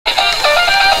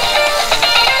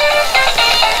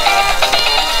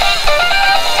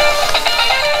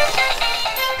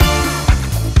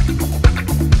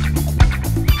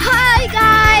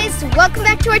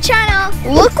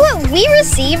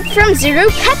received from Zuru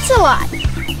Pets a Lot.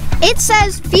 It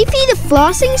says Fifi the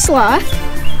Flossing Sloth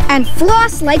and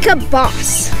Floss like a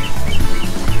boss.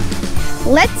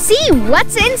 Let's see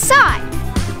what's inside.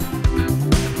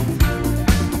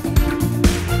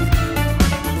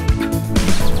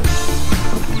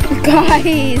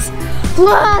 Guys,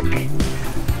 look!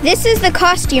 This is the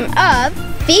costume of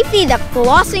Fifi the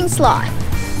Flossing Sloth.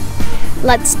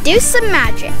 Let's do some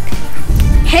magic.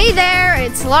 Hey there,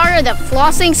 it's Llama the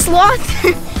Flossing Sloth,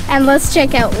 and let's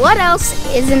check out what else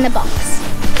is in the box.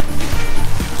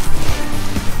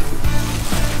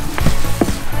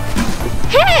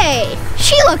 Hey,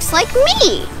 she looks like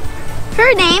me.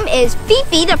 Her name is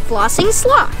Fifi the Flossing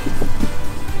Sloth.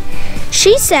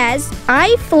 She says,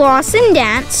 I floss and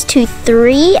dance to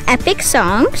 3 epic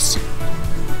songs.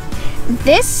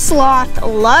 This sloth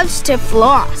loves to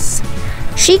floss.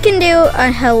 She can do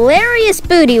a hilarious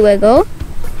booty wiggle,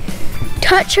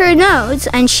 touch her nose,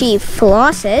 and she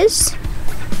flosses.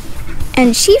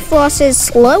 And she flosses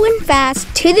slow and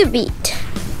fast to the beat.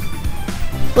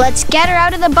 Let's get her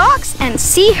out of the box and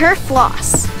see her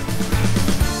floss.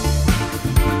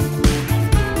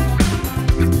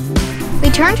 We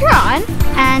turned her on,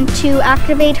 and to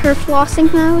activate her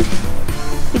flossing mode,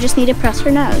 we just need to press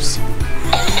her nose.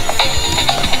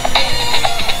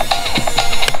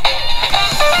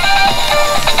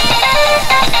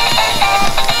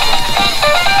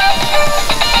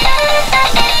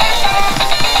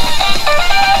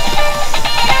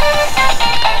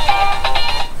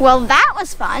 Well, that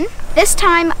was fun. This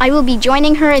time I will be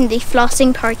joining her in the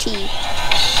flossing party.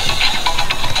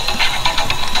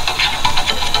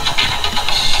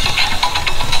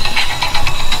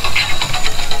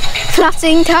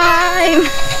 Flossing time!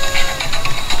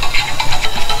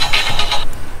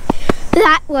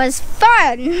 That was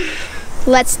fun!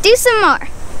 Let's do some more.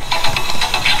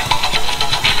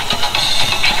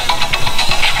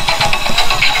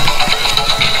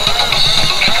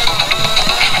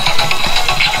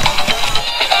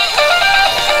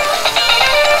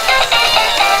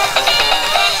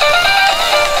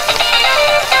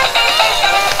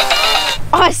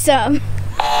 Awesome!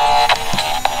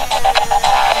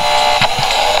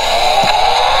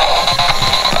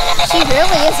 She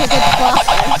really is a good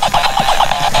flosser.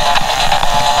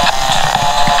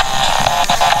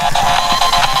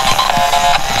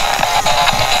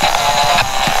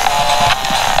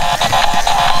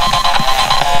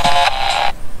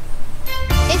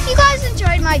 If you guys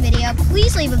enjoyed my video,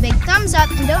 please leave a big thumbs up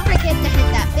and don't forget to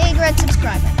hit that big red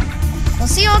subscribe button. We'll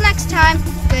see you all next time.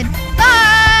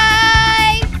 Goodbye!